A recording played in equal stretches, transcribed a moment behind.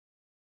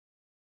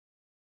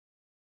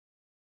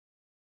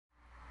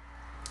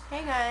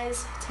Hey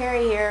guys,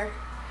 Terry here.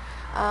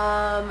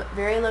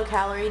 Very low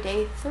calorie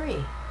day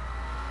 3.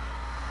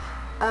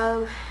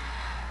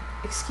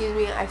 Excuse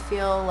me, I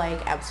feel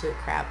like absolute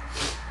crap.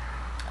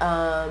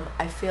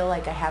 I feel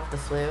like I have the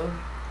flu.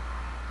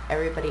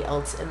 Everybody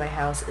else in my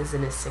house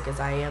isn't as sick as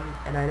I am,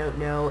 and I don't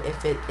know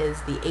if it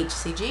is the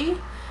HCG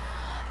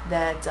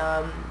that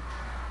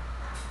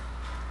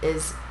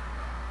is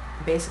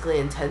basically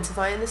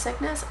intensifying the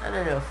sickness. I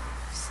don't know if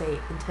say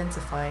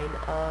intensifying,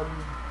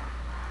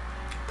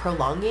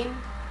 prolonging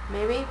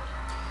maybe.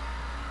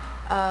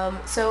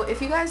 So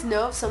if you guys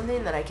know of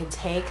something that I can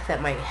take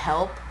that might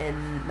help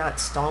and not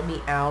stall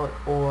me out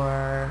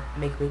or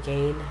make me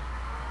gain,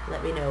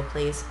 let me know,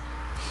 please.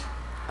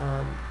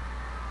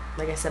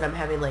 Like I said, I'm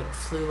having like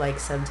flu-like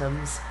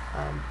symptoms.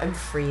 I'm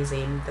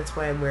freezing. That's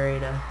why I'm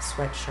wearing a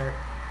sweatshirt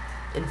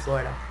in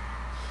Florida.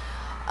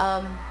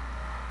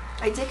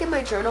 I did get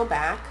my journal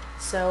back,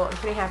 so I'm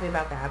pretty happy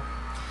about that.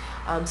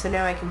 So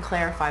now I can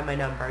clarify my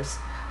numbers.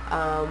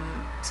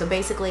 So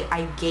basically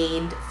I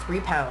gained 3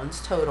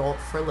 pounds total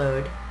for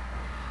load.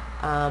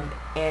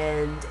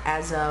 And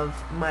as of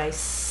my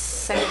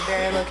second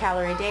very low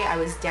calorie day, I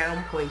was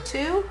down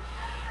 0.2.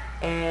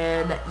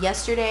 And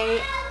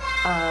yesterday,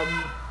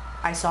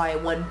 I saw a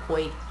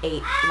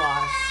 1.8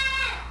 loss.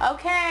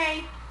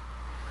 Okay.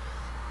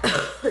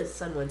 His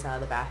son went out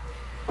of the bath.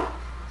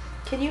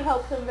 Can you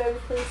help him, baby,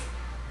 please?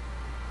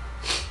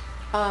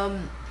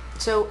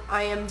 So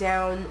I am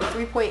down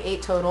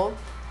 3.8 total.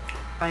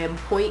 I am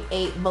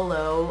 0.8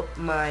 below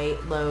my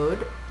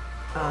load,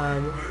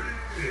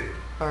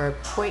 or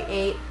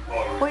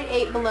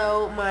 0.8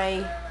 below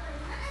my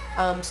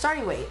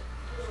starting weight.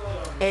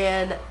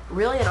 And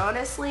really and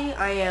honestly,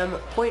 I am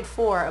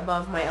 0.4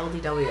 above my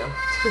LDW.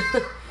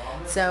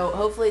 So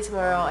hopefully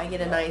tomorrow I get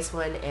a nice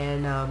one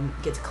and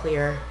get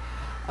clear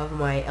of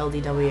my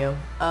LDW.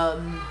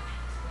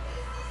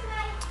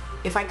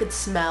 If I could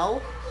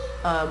smell,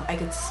 I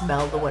could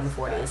smell the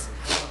 140s.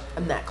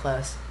 I'm that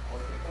close.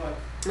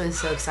 I'm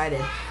so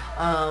excited.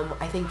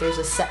 I think there's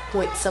a set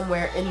point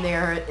somewhere in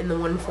there in the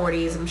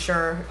 140s, I'm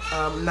sure.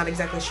 I'm not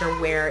exactly sure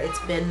where. It's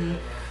been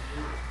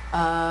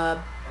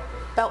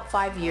about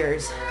 5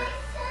 years.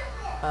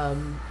 I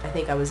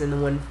think I was in the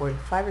 140,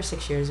 5 or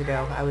 6 years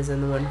ago, I was in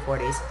the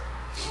 140s.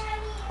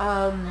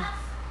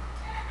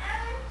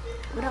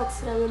 What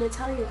else did I want to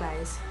tell you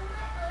guys?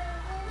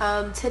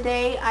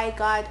 Today I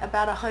got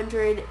about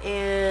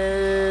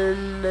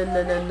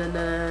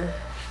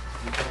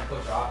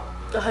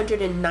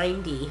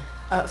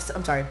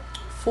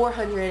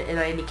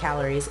 490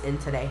 calories in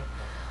today.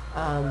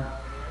 I'm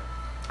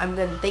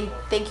gonna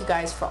thank you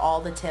guys for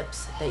all the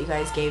tips that you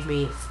guys gave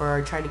me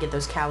for trying to get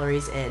those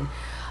calories in.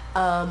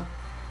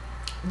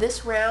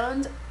 This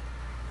round,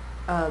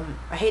 I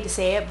hate to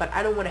say it, but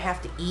I don't want to have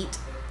to eat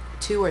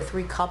 2 or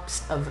 3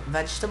 cups of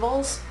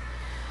vegetables.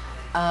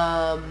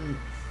 I'm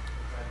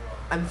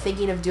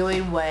thinking of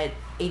doing what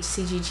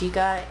HCG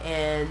Chica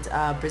and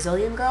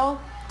Brazilian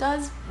Girl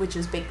does, which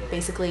is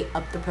basically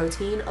up the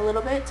protein a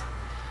little bit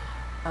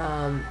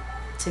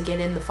to get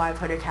in the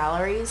 500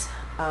 calories.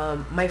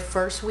 My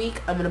first week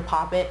I'm gonna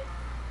pop it,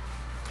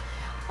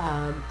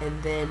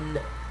 and then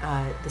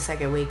the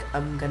second week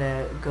I'm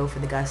gonna go for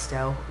the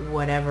gusto.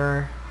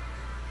 Whatever,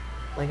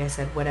 like I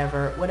said,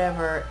 whatever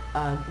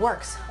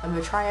works. I'm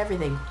gonna try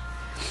everything.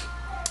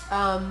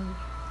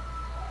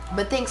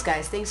 But thanks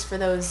guys, thanks for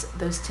those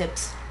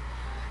tips.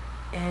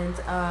 And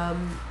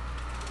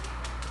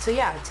so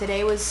yeah,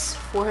 today was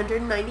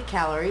 490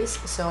 calories,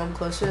 so I'm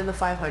closer to the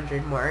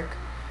 500 mark.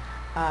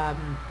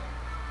 I'm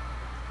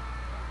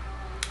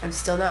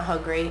still not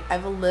hungry. I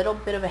have a little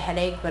bit of a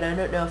headache, but I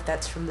don't know if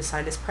that's from the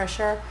sinus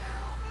pressure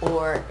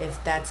or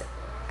if that's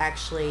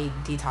actually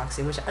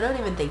detoxing, which I don't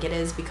even think it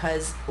is,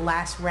 because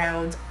last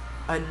round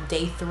on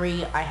day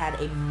 3 I had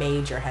a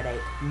major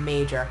headache,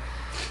 major,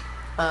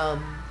 to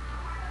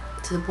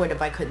the point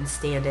of I couldn't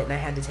stand it and I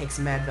had to take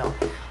some Advil.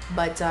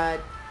 But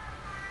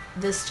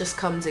this just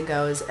comes and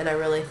goes, and I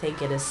really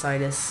think it is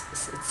sinus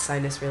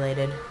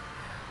related.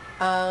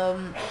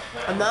 I'm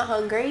not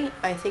hungry.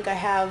 I think I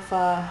have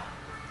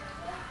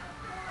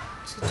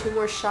so 2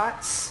 more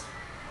shots.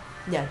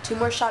 Yeah, 2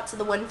 more shots of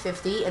the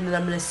 150, and then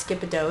I'm gonna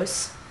skip a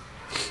dose,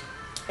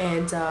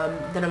 and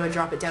then I'm gonna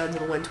drop it down to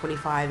the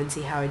 125 and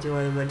see how I do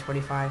on the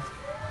 125.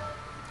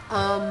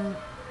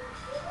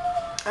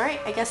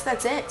 Alright, I guess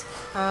that's it.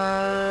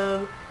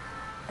 I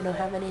don't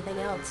have anything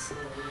else.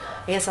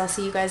 I guess I'll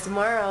see you guys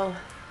tomorrow.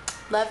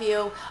 Love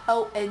you.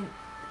 Oh, and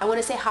I want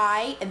to say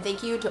hi and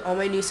thank you to all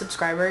my new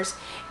subscribers,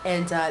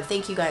 and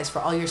thank you guys for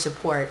all your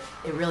support.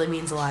 It really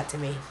means a lot to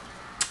me.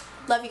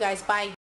 Love you guys. Bye.